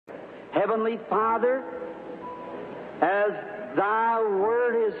Heavenly Father, as Thy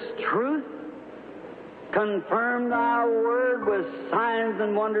Word is truth, confirm Thy Word with signs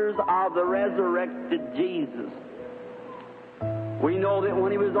and wonders of the resurrected Jesus. We know that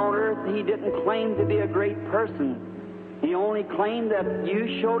when He was on earth, He didn't claim to be a great person. He only claimed that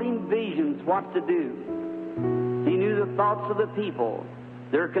you showed Him visions what to do. He knew the thoughts of the people,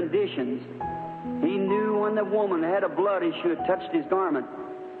 their conditions. He knew when the woman had a blood issue had touched His garment.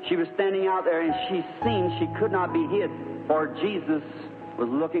 She was standing out there and she seen she could not be hid, for Jesus was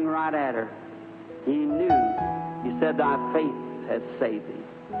looking right at her. He knew. He said, "Thy faith has saved thee."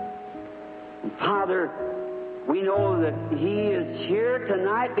 And Father, we know that He is here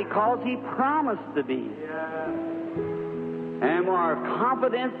tonight because He promised to be. And our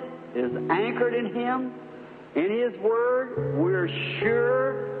confidence is anchored in Him, in His Word. We're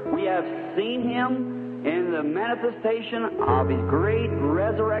sure we have seen Him in the manifestation of His great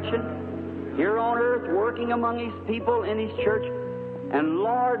resurrection here on earth, working among His people in His church. And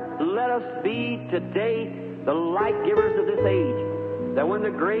Lord, let us be today the light givers of this age, that when the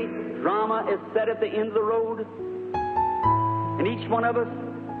great drama is set at the end of the road, and each one of us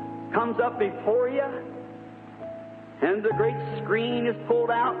comes up before You, and the great screen is pulled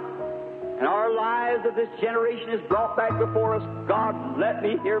out, and our lives of this generation is brought back before us, God, let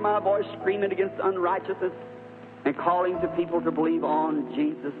me hear my voice screaming against unrighteousness and calling to people to believe on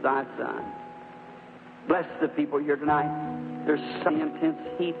Jesus, Thy Son. Bless the people here tonight. There's such intense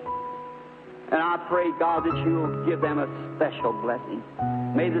heat. And I pray, God, that You'll give them a special blessing.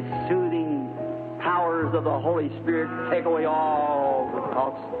 May the soothing powers of the Holy Spirit take away all the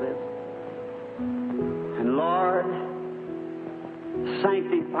thoughts of this. And Lord,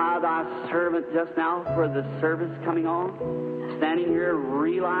 sanctify Thy servant just now for the service coming on, standing here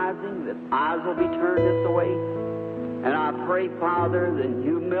realizing that eyes will be turned this way. And I pray, Father, in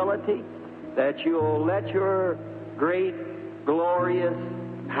humility, that You'll let Your great, glorious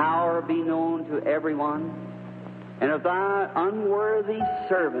power be known to everyone. And if Thy unworthy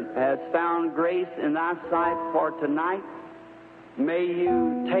servant has found grace in Thy sight for tonight, may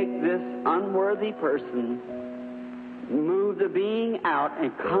You take this unworthy person, move the being out,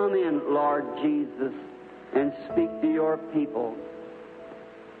 and come in, Lord Jesus, and speak to Your people.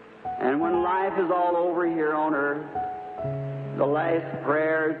 And when life is all over here on earth, the last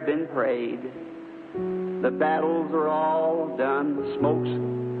prayer has been prayed, the battles are all done, the smoke's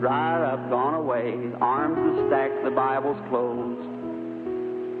dried up, gone away, arms are stacked, the Bible's closed,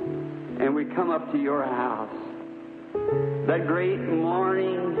 and we come up to Your house. That great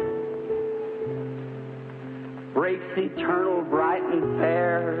morning breaks eternal, bright and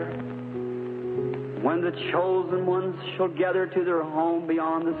fair, when the chosen ones shall gather to their home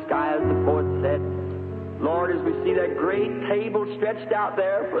beyond the sky, as the poet said. Lord, as we see that great table stretched out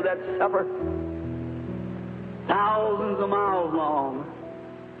there for that supper, thousands of miles long,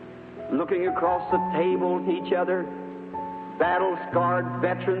 looking across the table to each other, battle-scarred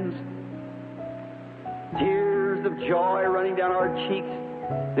veterans, tears of joy running down our cheeks.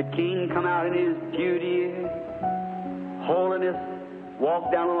 The King come out in His beauty, holiness,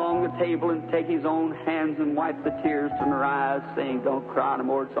 walk down along the table and take His own hands and wipe the tears from their eyes, saying, "Don't cry no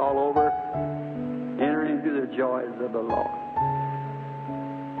more, it's all over." Enter into the joys of the Lord.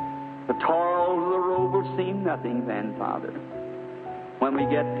 The toils of the road will seem nothing then, Father, when we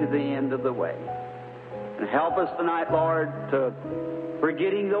get to the end of the way. And help us tonight, Lord, to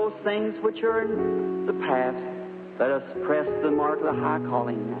forgetting those things which are in the past. Let us press the mark of the high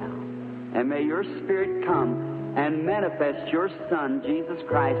calling now. And may Your Spirit come and manifest Your Son, Jesus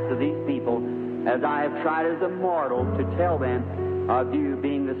Christ, to these people, as I have tried as a mortal to tell them of You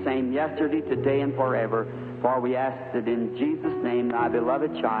being the same yesterday, today, and forever. For we ask it in Jesus' name, Thy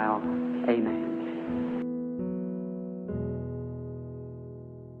beloved child. Amen.